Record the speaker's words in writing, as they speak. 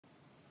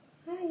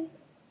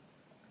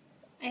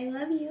I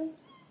love you.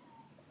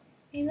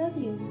 I love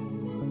you.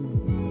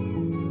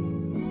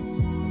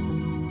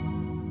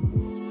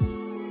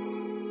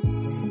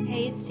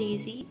 Hey, it's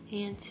Daisy,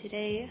 and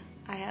today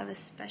I have a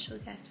special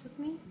guest with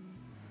me.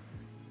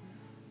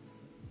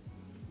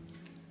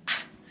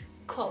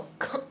 Chloe,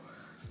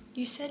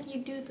 you said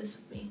you'd do this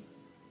with me.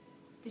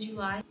 Did you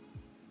lie?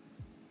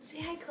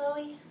 Say hi,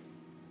 Chloe.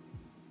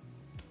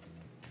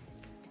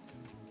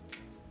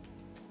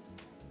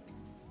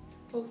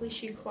 Hopefully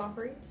she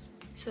cooperates.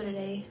 So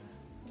today,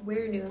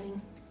 we're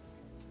doing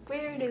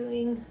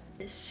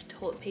this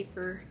toilet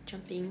paper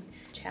jumping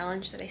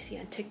challenge that I see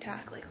on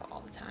TikTok like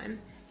all the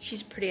time.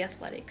 She's pretty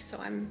athletic, so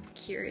I'm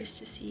curious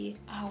to see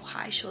how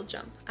high she'll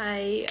jump.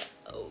 I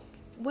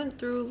went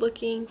through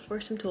looking for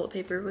some toilet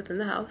paper within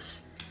the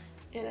house,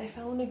 and I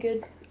found a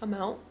good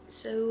amount.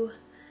 So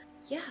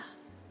yeah,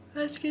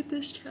 let's get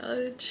this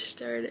challenge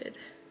started.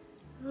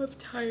 I'm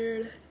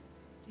tired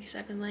because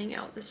I've been laying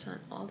out in the sun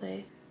all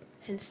day,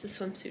 hence the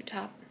swimsuit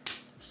top.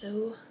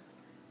 So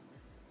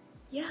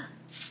yeah.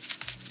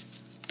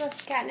 Want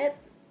some catnip?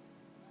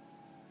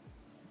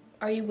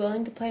 Are you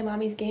willing to play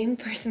mommy's game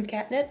for some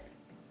catnip?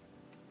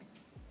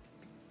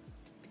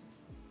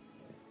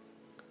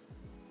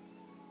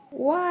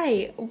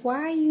 Why?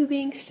 Why are you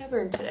being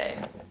stubborn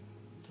today?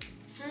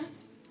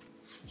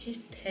 She's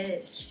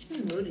pissed. She's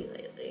been moody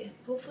lately.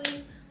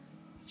 Hopefully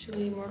she'll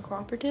be more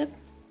cooperative.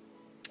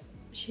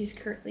 She's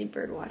currently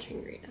bird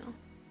watching right now.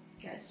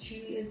 Yes, she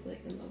is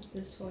like in love with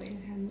this toy and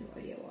I have no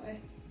idea why.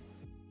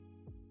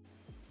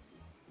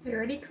 Are you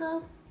ready,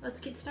 Chloe? Let's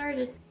get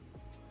started.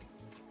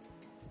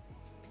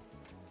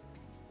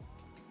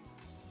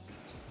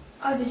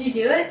 Oh, did you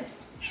do it?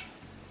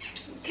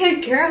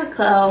 Good girl,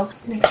 Chloe.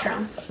 Next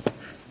round.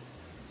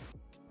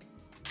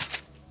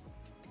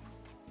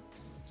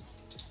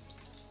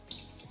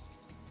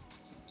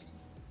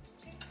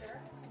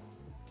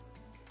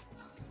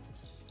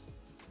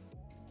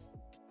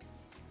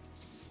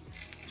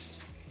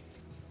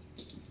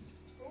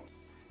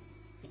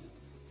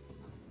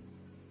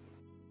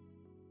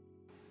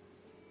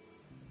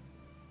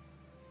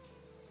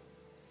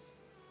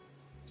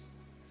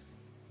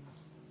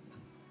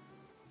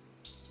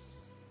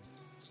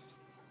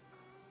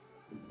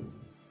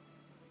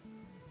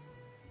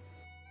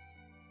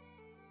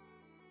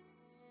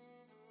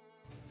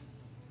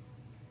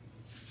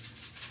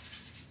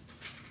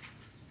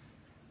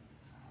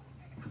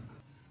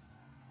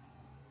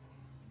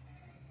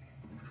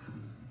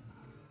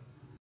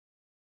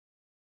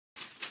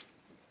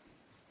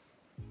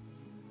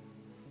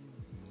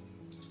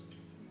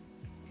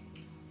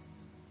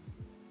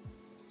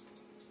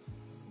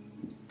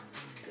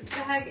 The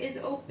bag is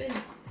open.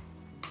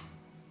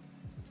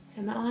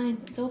 So mine,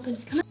 it's open.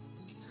 Come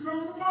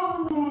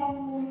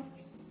on.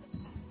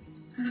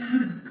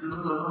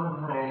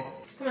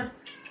 Come on.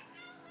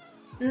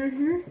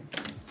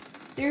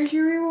 There's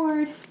your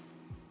reward.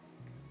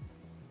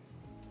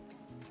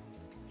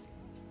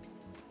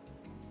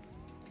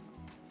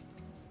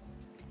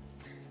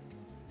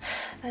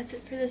 That's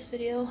it for this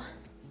video.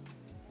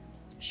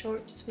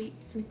 Short,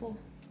 sweet, simple.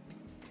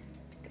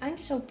 I'm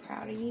so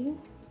proud of you.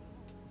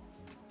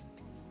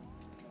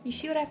 You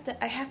see what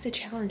I have to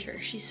challenge her.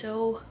 She's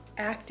so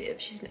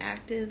active. She's an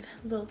active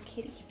little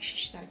kitty.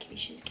 She's not a kitty,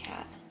 she's a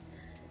cat.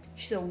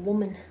 She's a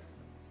woman.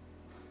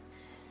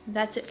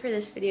 That's it for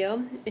this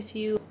video. If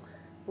you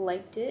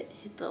liked it,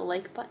 hit the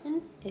like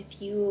button.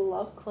 If you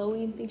love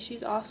Chloe and think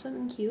she's awesome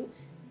and cute,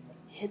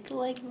 hit the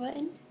like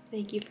button.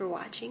 Thank you for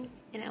watching,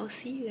 and I will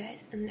see you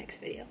guys in the next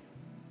video.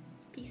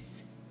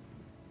 Peace.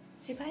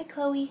 Say bye,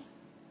 Chloe.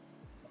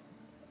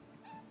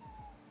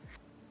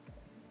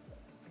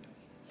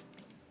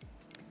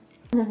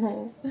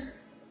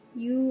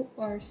 You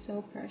are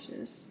so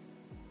precious.